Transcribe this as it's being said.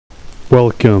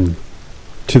Welcome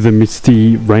to the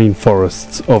misty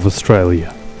rainforests of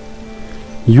Australia.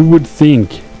 You would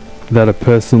think that a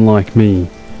person like me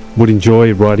would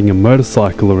enjoy riding a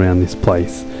motorcycle around this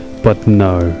place, but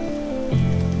no.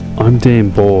 I'm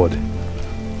damn bored,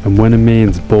 and when a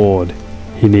man's bored,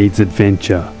 he needs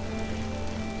adventure.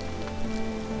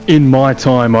 In my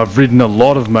time, I've ridden a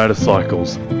lot of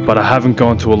motorcycles, but I haven't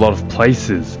gone to a lot of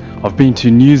places. I've been to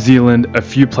New Zealand, a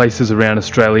few places around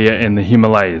Australia and the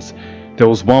Himalayas. There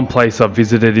was one place I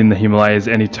visited in the Himalayas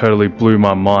and it totally blew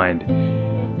my mind.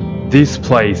 This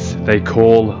place they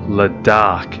call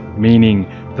Ladakh, meaning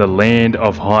the land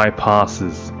of high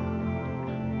passes.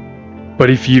 But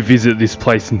if you visit this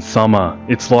place in summer,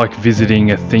 it's like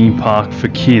visiting a theme park for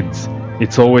kids.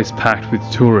 It's always packed with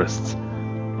tourists.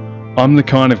 I'm the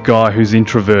kind of guy who's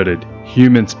introverted.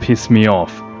 Humans piss me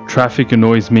off. Traffic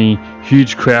annoys me,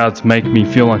 huge crowds make me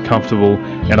feel uncomfortable,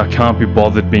 and I can't be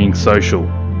bothered being social.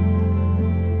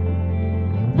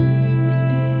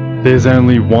 There's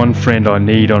only one friend I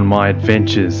need on my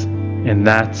adventures, and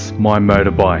that's my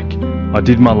motorbike. I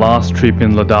did my last trip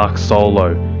in Ladakh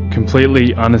solo,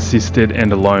 completely unassisted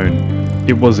and alone.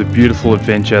 It was a beautiful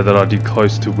adventure that I did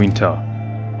close to winter.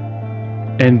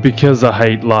 And because I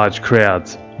hate large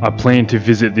crowds, I plan to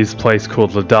visit this place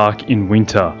called Ladakh in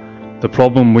winter. The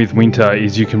problem with winter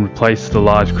is you can replace the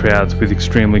large crowds with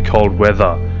extremely cold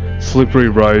weather, slippery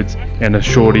roads, and a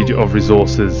shortage of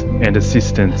resources and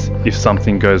assistance if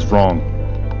something goes wrong.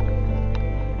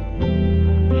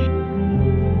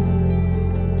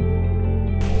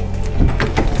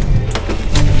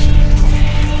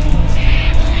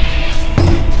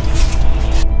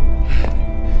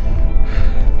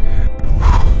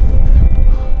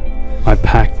 I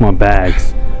packed my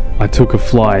bags. I took a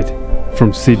flight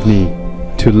from Sydney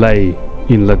to Leh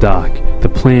in Ladakh. The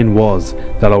plan was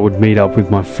that I would meet up with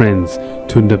my friends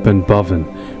Tundip and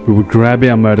Bhavan. We would grab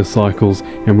our motorcycles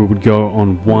and we would go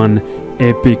on one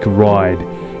epic ride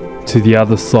to the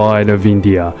other side of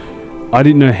India. I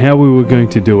didn't know how we were going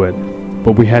to do it,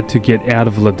 but we had to get out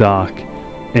of Ladakh.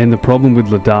 And the problem with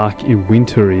Ladakh in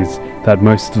winter is that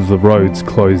most of the roads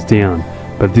close down,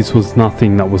 but this was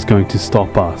nothing that was going to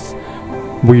stop us.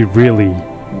 We really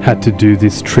had to do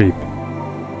this trip.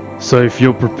 So if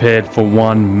you're prepared for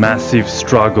one massive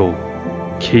struggle,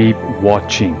 keep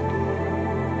watching.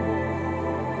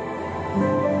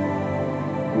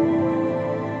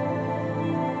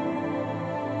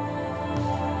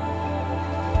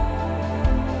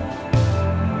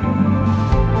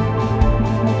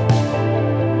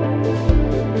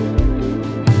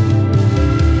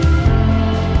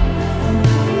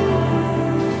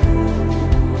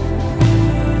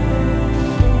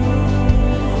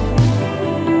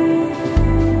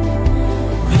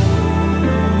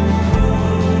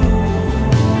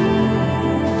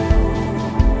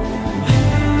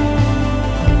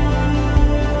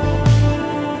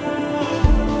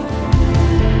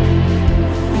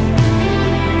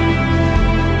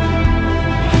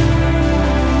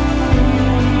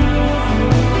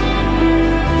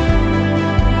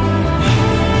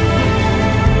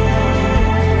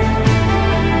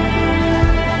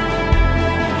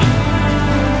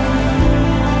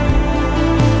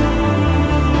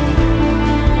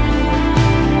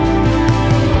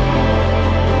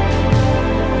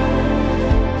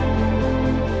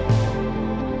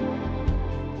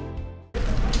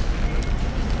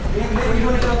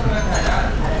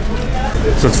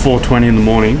 So it's 4:20 in the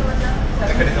morning.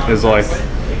 There's like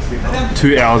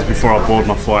 2 hours before I board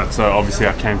my flight, so obviously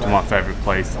I came to my favourite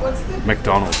place,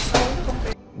 McDonald's.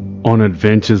 On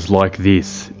adventures like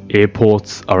this,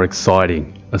 airports are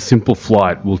exciting. A simple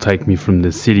flight will take me from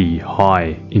the city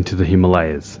high into the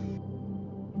Himalayas.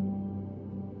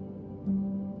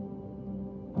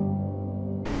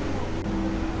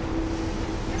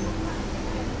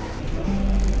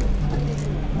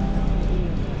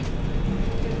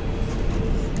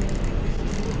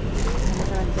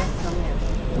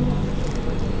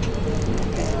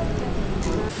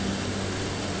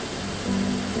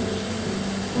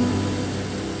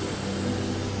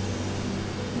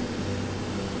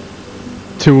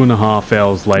 Two and a half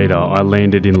hours later, I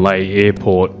landed in Leh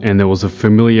airport and there was a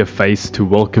familiar face to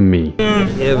welcome me.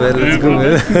 Yeah man, let's go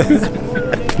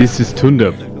man. This is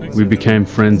Tundip. We became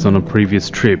friends on a previous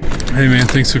trip. Hey man,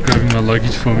 thanks for grabbing my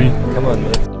luggage for me. Come on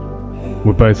man.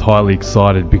 We're both highly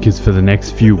excited because for the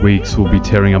next few weeks we'll be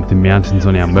tearing up the mountains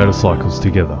on our motorcycles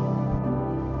together.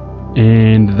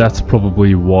 And that's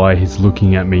probably why he's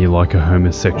looking at me like a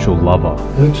homosexual lover.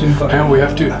 And we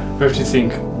have to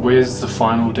think, where's the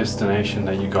final destination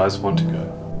that you guys want to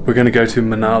go? We're going to go to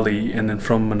Manali, and then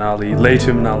from Manali, Leh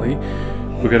to Manali,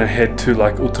 we're gonna head to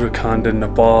like Uttarakhand and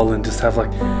Nepal and just have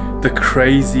like the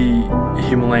crazy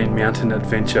Himalayan mountain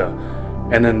adventure,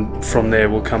 and then from there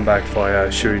we'll come back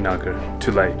via Srinagar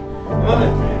to Leh.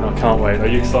 Man, I can't wait. Are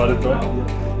you excited, bro?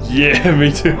 Yeah,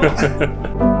 me too.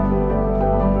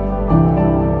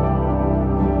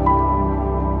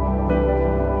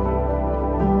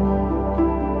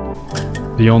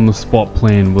 The on-the-spot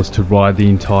plan was to ride the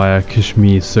entire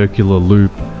Kashmir circular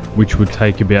loop, which would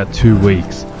take about 2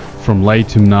 weeks, from Leh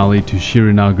to Manali to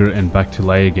Srinagar and back to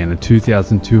Leh again, a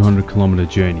 2,200 kilometer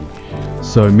journey.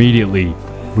 So immediately,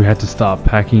 we had to start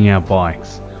packing our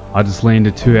bikes. I just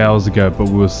landed 2 hours ago, but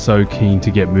we were so keen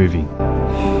to get moving.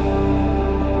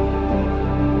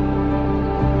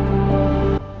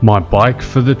 My bike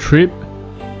for the trip?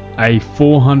 A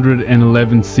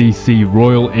 411cc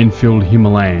Royal Enfield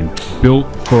Himalayan, built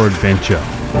for adventure.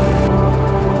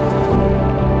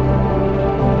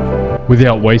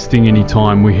 Without wasting any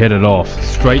time, we headed off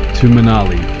straight to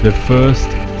Manali, the first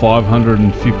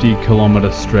 550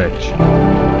 kilometer stretch.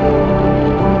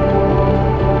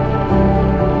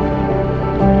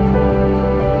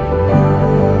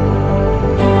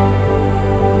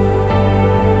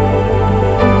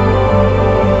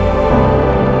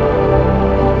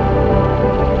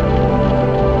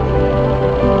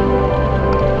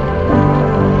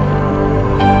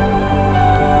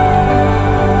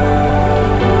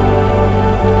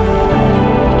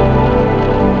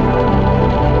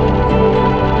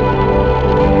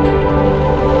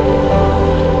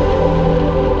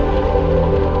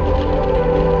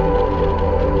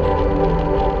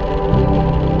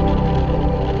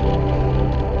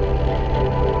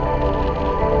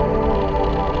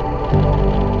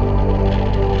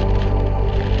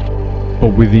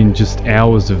 But within just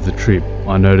hours of the trip,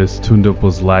 I noticed Tundup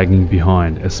was lagging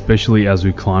behind, especially as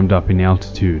we climbed up in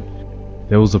altitude.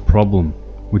 There was a problem,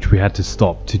 which we had to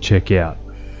stop to check out.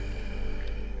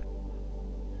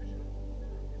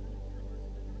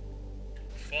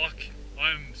 Fuck,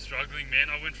 I'm struggling,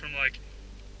 man. I went from like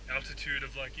altitude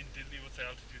of like in Delhi, what's the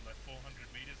altitude, like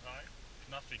 400 meters high?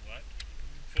 Nothing, right?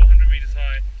 400 meters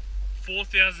high,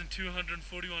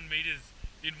 4,241 meters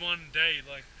in one day,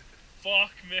 like,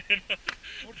 fuck, man.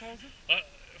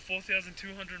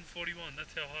 4,241,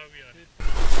 that's how high we are.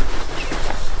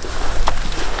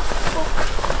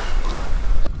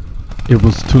 It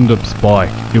was Tundup's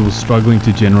bike. It was struggling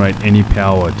to generate any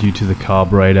power due to the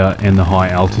carburetor and the high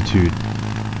altitude.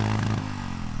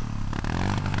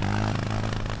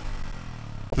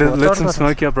 Let some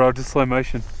smoke out, bro, just slow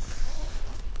motion.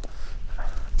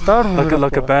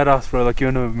 Like a badass, bro, like you're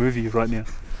in a movie right now.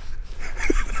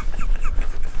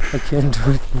 I can't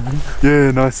do it, man.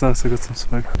 Yeah, nice, I got some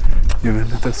smoke. Yeah, man,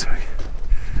 let that smoke.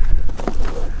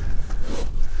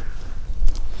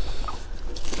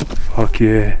 Fuck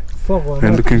yeah.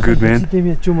 Man, looking good, man. Man,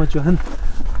 you just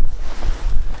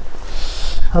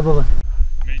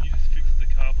fixed the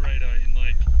carburetor in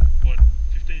like, what,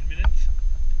 15 minutes?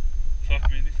 Fuck,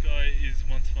 man, this guy is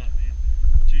one smart man.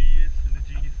 Genius and a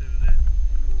genius over there.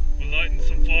 We're lighting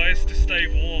some fires to stay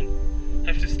warm.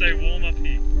 Have to stay warm up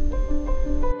here.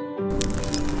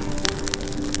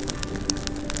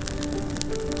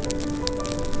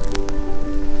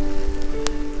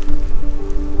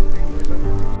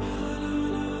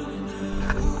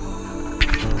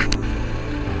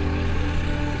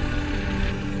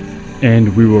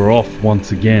 And we were off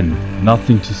once again,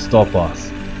 nothing to stop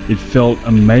us. It felt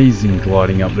amazing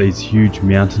gliding up these huge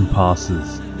mountain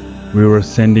passes. We were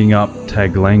ascending up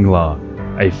Taglangla,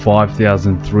 a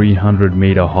 5,300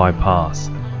 meter high pass.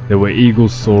 There were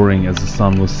eagles soaring as the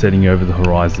sun was setting over the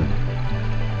horizon.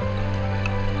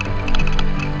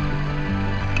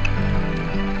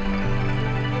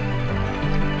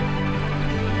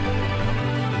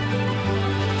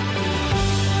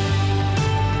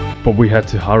 But we had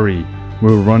to hurry.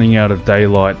 We were running out of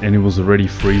daylight and it was already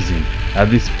freezing. At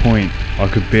this point, I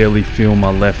could barely feel my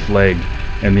left leg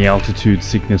and the altitude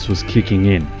sickness was kicking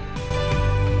in.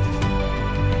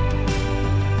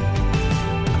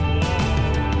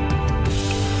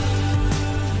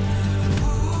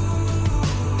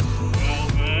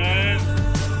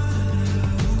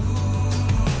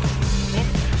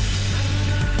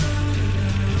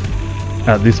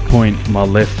 At this point, my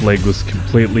left leg was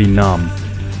completely numb,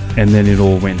 and then it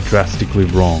all went drastically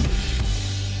wrong.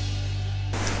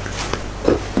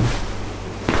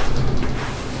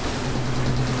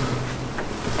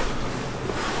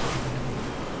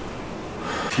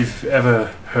 If you've ever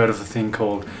heard of a thing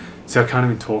called... See, I can't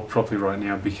even talk properly right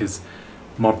now because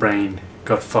my brain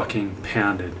got fucking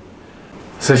pounded.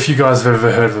 So if you guys have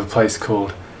ever heard of a place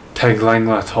called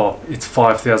Tagalangla top, it's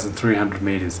 5,300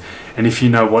 meters. And if you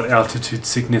know what altitude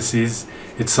sickness is,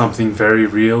 it's something very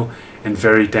real and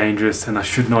very dangerous, and I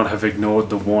should not have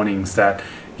ignored the warnings that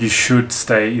you should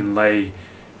stay in Leh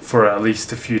for at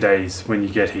least a few days when you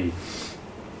get here,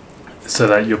 so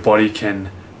that your body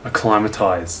can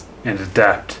acclimatize and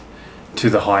adapt to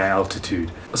the high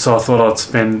altitude. So I thought I'd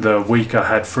spend the week I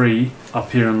had free up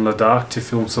here in Ladakh to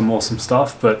film some awesome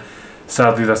stuff, but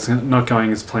sadly that's not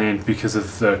going as planned because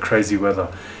of the crazy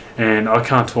weather. And I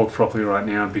can't talk properly right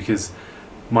now because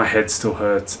my head still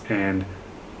hurts and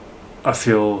I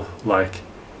feel like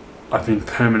I've been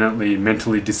permanently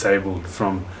mentally disabled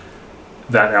from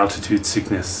that altitude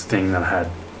sickness thing that I had.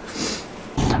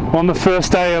 On the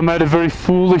first day I made a very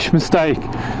foolish mistake.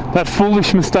 That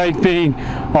foolish mistake being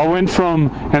I went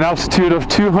from an altitude of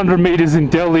 200 meters in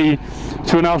Delhi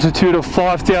to an altitude of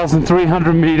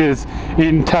 5,300 meters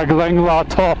in Tagalangla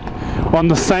top on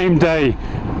the same day,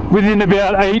 within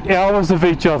about 8 hours of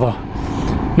each other.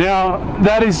 Now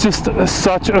that is just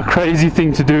such a crazy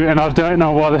thing to do, and I don't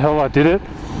know why the hell I did it,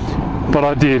 but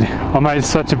I did. I made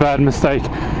such a bad mistake,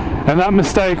 and that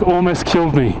mistake almost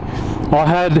killed me.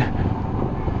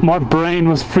 My brain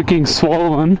was freaking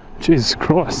swollen. Jesus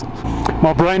Christ.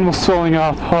 My brain was swelling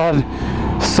up. I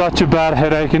had such a bad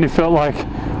headache and it felt like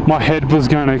my head was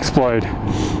going to explode.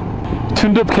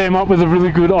 Tundup came up with a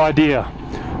really good idea.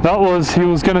 That was, he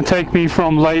was going to take me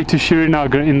from Leh to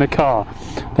Srinagar in the car.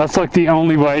 That's like the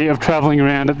only way of traveling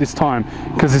around at this time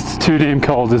because it's too damn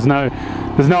cold. There's no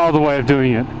other way of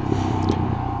doing it.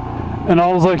 And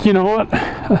I was like, you know what?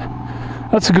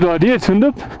 That's a good idea,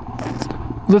 Tundup.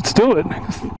 Let's do it.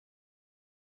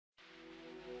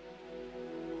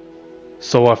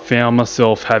 So I found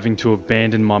myself having to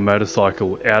abandon my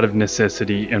motorcycle out of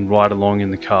necessity and ride along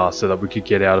in the car so that we could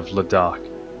get out of Ladakh.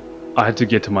 I had to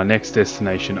get to my next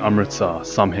destination, Amritsar,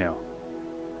 somehow.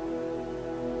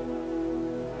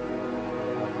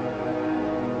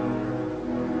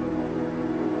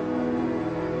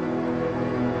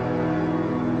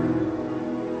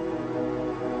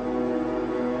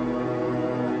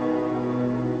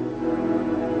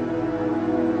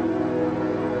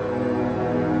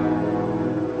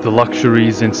 The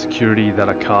luxuries and security that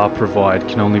a car provides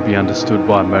can only be understood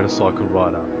by a motorcycle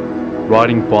rider.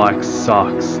 Riding bikes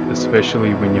sucks,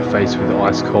 especially when you're faced with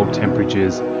ice-cold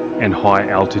temperatures and high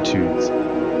altitudes.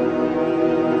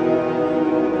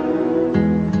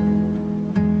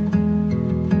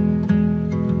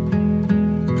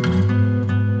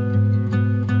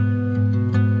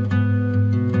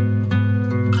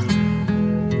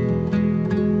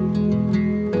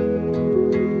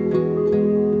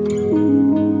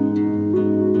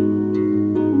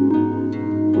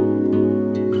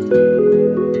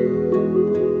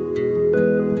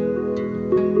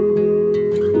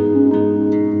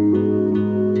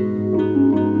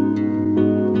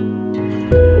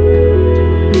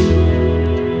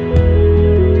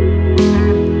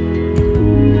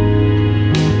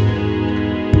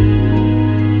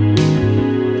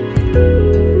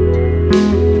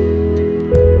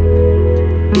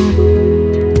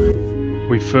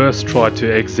 We first tried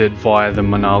to exit via the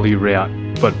Manali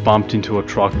route, but bumped into a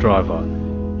truck driver.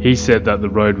 He said that the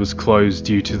road was closed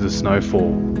due to the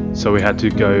snowfall, so we had to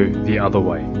go the other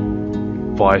way,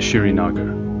 via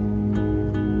Srinagar.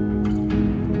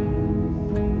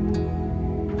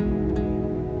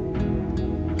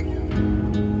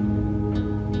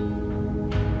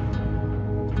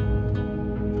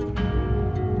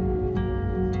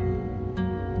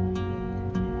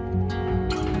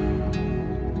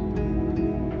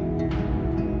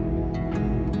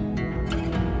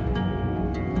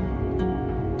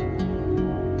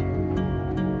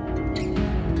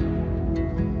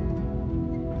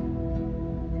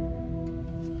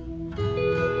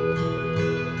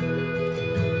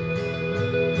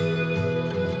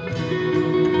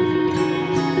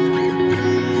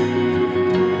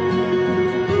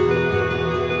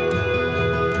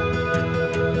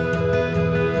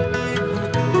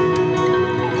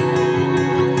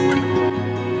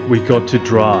 We got to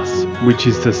Dras, which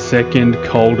is the second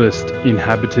coldest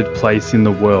inhabited place in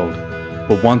the world,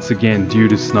 but once again, due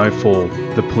to snowfall,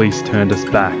 the police turned us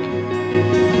back.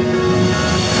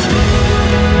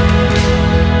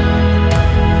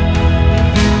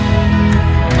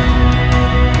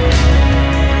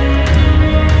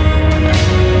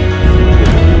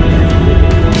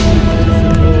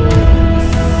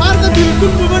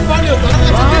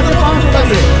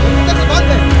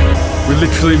 We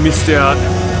literally missed out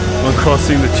on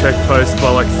crossing the check post by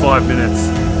like 5 minutes.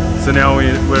 So now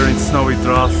we're in snowy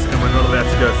Dras and we're not allowed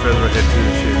to go further ahead to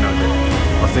Srinagar.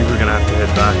 I think we're going to have to head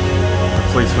back.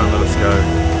 The police won't let us go.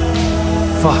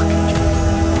 Fuck.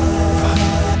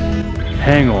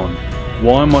 Hang on,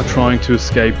 why am I trying to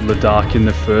escape Ladakh in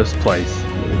the first place?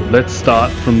 Let's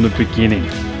start from the beginning.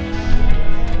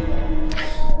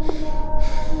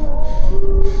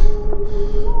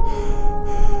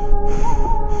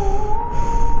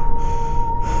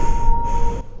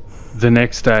 The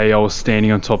next day I was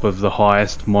standing on top of the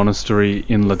highest monastery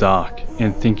in Ladakh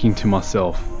and thinking to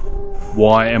myself,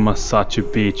 why am I such a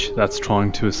bitch that's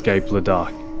trying to escape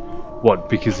Ladakh? What,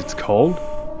 because it's cold?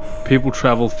 People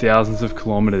travel thousands of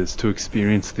kilometers to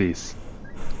experience this.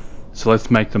 So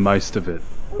let's make the most of it.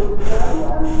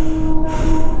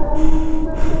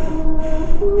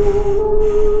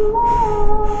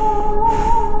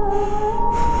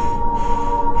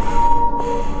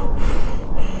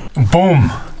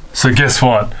 Boom! So guess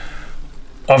what?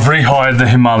 I've rehired the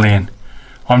Himalayan.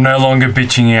 I'm no longer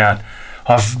bitching out.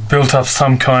 I've built up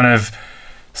some kind of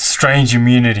strange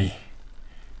immunity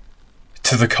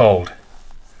to the cold.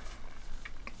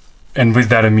 And with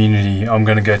that immunity, I'm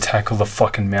gonna go tackle the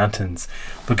fucking mountains.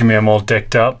 Look at me, I'm all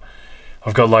decked up.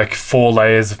 I've got like 4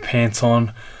 layers of pants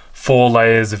on, 4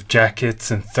 layers of jackets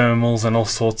and thermals and all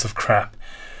sorts of crap.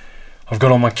 I've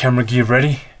got all my camera gear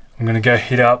ready. I'm gonna go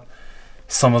hit up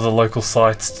some of the local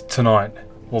sites tonight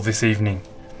or this evening.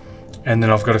 And then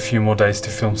I've got a few more days to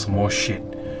film some more shit.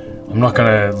 I'm not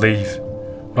gonna leave.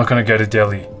 I'm not gonna go to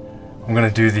Delhi. I'm gonna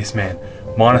do this, man.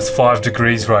 Minus 5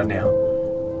 degrees right now.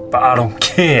 But I don't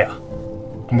care.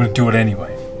 I'm gonna do it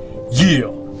anyway.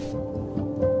 Yeah!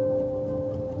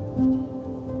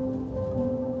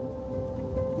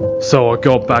 So I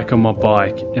got back on my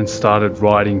bike and started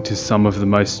riding to some of the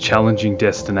most challenging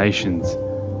destinations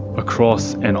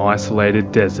across an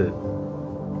isolated desert.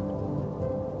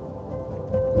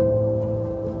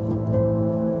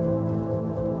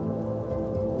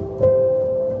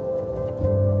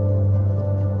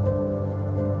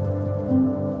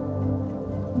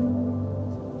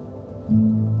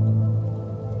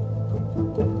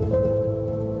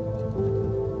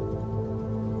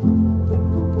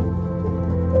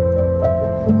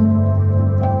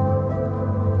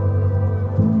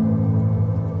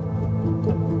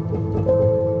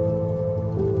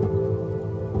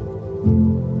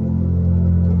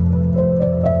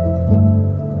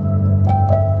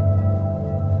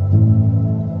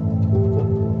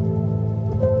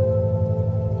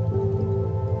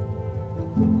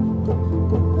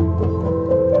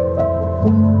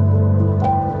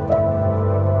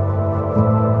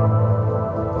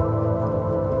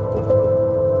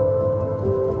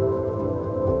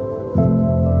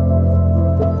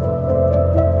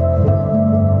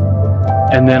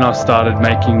 And then I started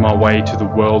making my way to the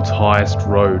world's highest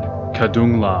road,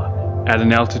 Kadungla, at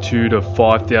an altitude of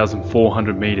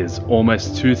 5,400 meters,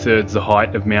 almost 2/3 the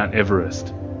height of Mount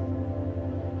Everest.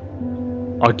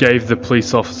 I gave the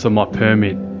police officer my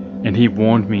permit, and he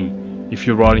warned me, if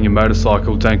you're riding a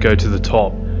motorcycle, don't go to the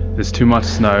top. There's too much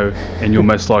snow, and you'll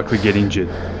most likely get injured.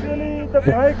 The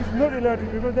bike is not allowed to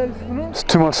because there is snow. It's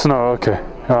too much snow, okay.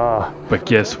 But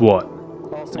guess what?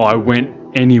 I went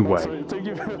anyway.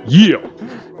 Yeah!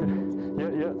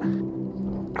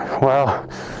 Wow.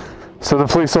 So the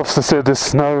police officer said there's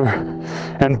snow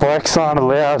and bikes aren't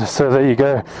allowed, so there you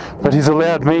go. But he's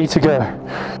allowed me to go.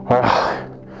 Wow.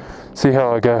 See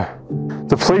how I go.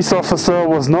 The police officer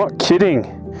was not kidding.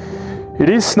 It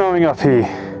is snowing up here.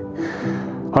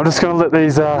 I'm just going to let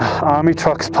these army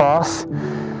trucks pass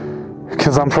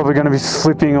because I'm probably going to be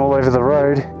slipping all over the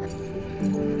road.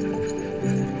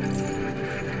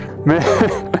 Man,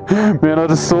 I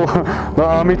just saw the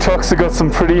army trucks have got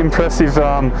some pretty impressive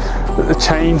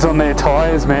chains on their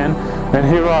tires, man. And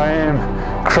here I am,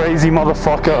 crazy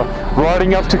motherfucker,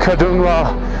 riding up to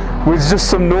Kadungla with just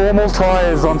some normal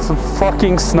tires on some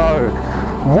fucking snow.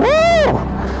 Woo!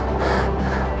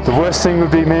 The worst thing would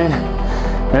be, man,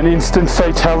 an instant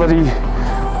fatality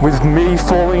with me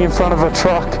falling in front of a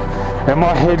truck and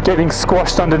my head getting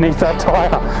squashed underneath that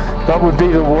tire. That would be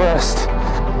the worst.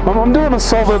 I'm doing a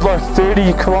solid like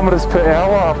 30 kilometers per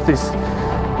hour up this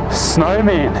snow,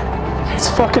 man. It's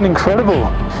fucking incredible.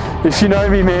 If you know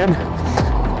me, man.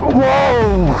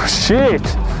 Whoa, shit.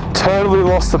 Totally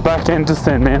lost the back end just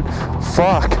then, man.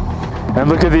 Fuck. And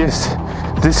look at this.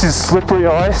 This is slippery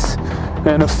ice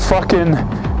and a fucking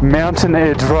mountain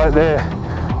edge right there.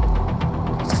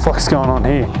 What the fuck's going on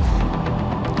here?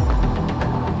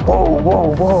 Whoa,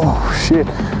 whoa, whoa, shit.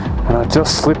 And I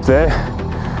just slipped there.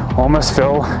 Almost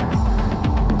fell.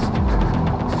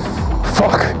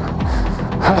 Fuck.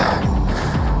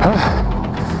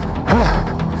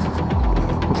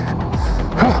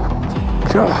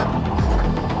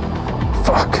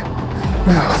 Fuck.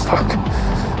 Fuck.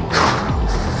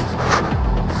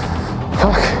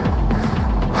 Fuck.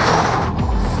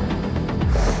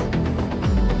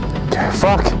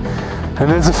 fuck?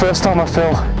 And there's the first time I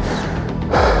fell.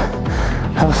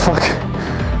 How the fuck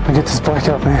I get this bike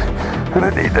up, man? And I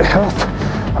need the help.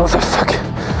 I was like, fuck.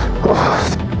 Oh.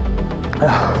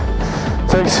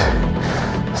 Thanks.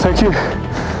 Thank you.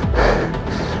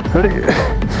 Ready?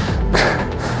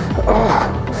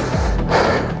 Oh.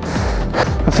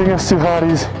 The thing that's too hard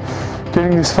is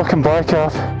getting this fucking bike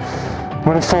up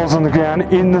when it falls on the ground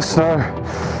in the snow,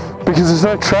 because there's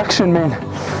no traction, man.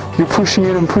 You're pushing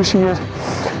it and pushing it,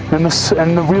 and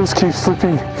the wheels keep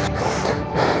slipping.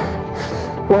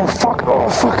 Oh fuck, oh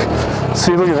fuck.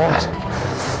 See, look at that.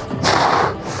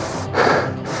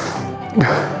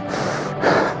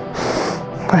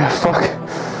 Oh fuck,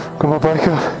 got my bike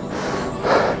up.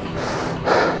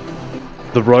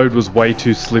 The road was way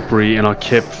too slippery and I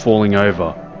kept falling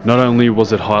over. Not only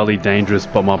was it highly dangerous,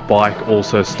 but my bike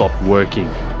also stopped working.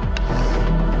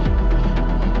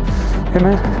 Hey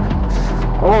man.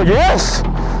 Oh yes!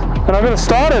 And I got it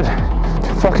started.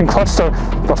 Fucking clutch start.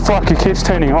 But fuck, it keeps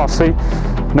turning off, see?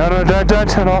 No, don't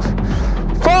turn off.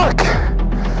 Fuck!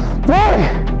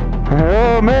 Why?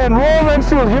 Oh man, Royal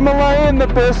Enfield Himalayan, the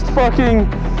best fucking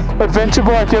adventure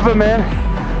bike ever, man.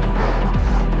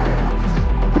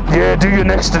 Yeah, do your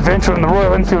next adventure on the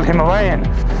Royal Enfield Himalayan.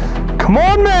 Come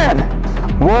on, man!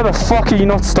 Why the fuck are you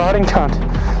not starting, cunt?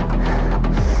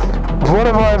 What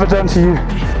have I ever done to you?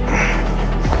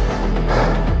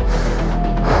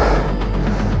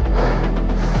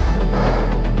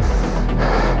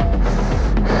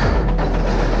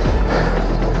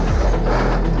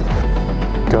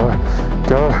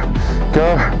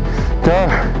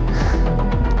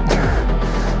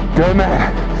 Go,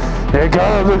 man. Yeah,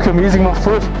 go. Look, I'm using my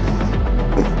foot.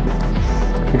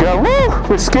 Go, woo!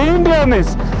 We're skiing down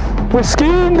this. We're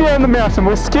skiing down the mountain.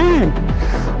 We're skiing.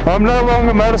 I'm no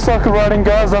longer motorcycle riding,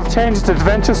 guys. I've changed to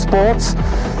adventure sports.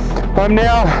 I'm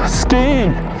now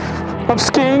skiing. I'm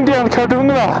skiing down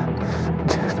Kadungla.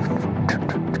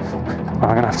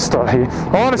 I'm gonna have to start here.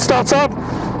 Oh, and it starts up.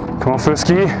 Come on, first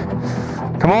gear.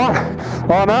 Come on.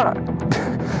 Oh no.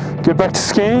 Get back to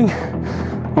skiing.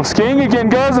 I'm skiing again,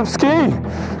 guys. I'm skiing.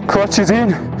 Clutch is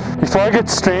in. If I get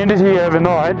stranded here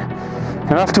overnight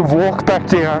and I have to walk back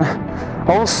down,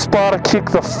 I will Sparta kick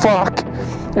the fuck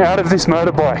out of this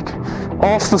motorbike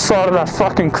off the side of that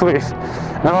fucking cliff,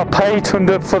 and I'll pay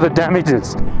Tunda for the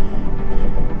damages.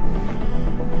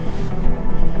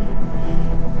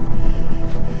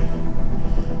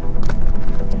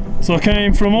 So I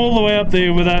came from all the way up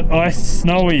there where that ice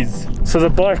snow is. So the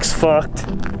bike's fucked.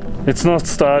 It's not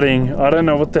starting. I don't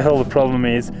know what the hell the problem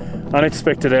is.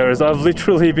 Unexpected errors. I've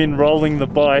literally been rolling the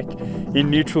bike in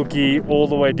neutral gear all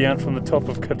the way down from the top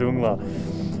of Kadungla.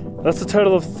 That's a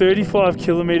total of 35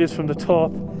 kilometers from the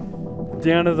top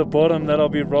down to the bottom that I'll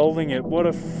be rolling it. What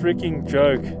a freaking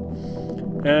joke.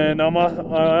 And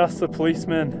I asked the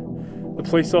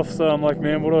police officer, I'm like,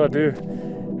 man, what do I do?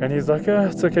 And he's like, oh,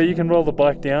 it's okay, you can roll the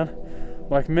bike down. I'm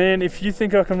like, man, if you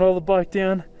think I can roll the bike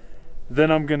down, then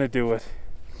I'm gonna do it.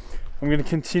 I'm gonna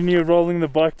continue rolling the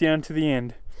bike down to the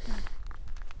end.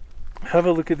 Have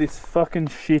a look at this fucking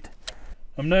shit.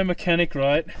 I'm no mechanic,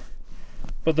 right?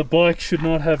 But the bike should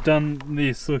not have done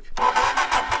this. Look. Look,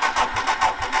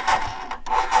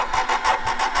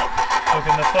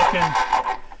 and the fucking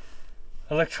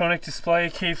electronic display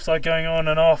keeps like going on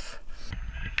and off.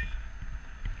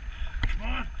 Come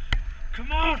on,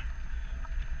 come on.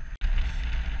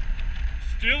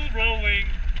 Still rolling.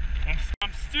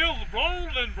 I'm still rolling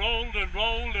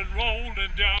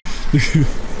down.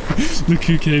 Look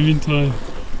who came in time.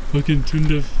 Fucking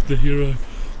Tunda, the hero.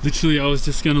 Literally, I was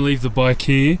just gonna leave the bike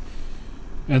here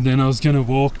and then I was gonna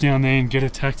walk down there and get a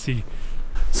taxi.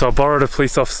 So I borrowed a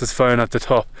police officer's phone at the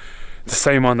top, the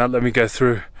same one that let me go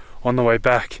through on the way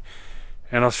back.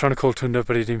 And I was trying to call Tunda,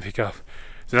 but he didn't pick up.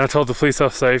 Then I told the police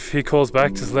officer, if he calls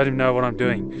back, just let him know what I'm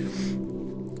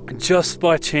doing. Just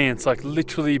by chance, like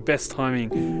literally best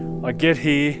timing, I get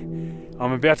here,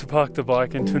 I'm about to park the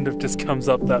bike and Tunda just comes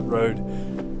up that road.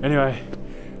 Anyway,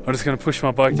 I'm just gonna push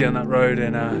my bike down that road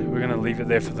and we're gonna leave it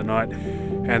there for the night.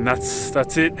 And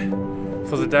that's it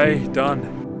for the day,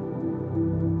 done.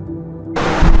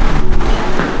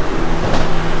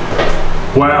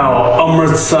 Wow,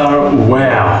 Amritsar,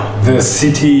 wow, the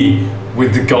city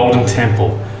with the Golden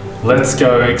Temple. Let's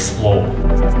go explore.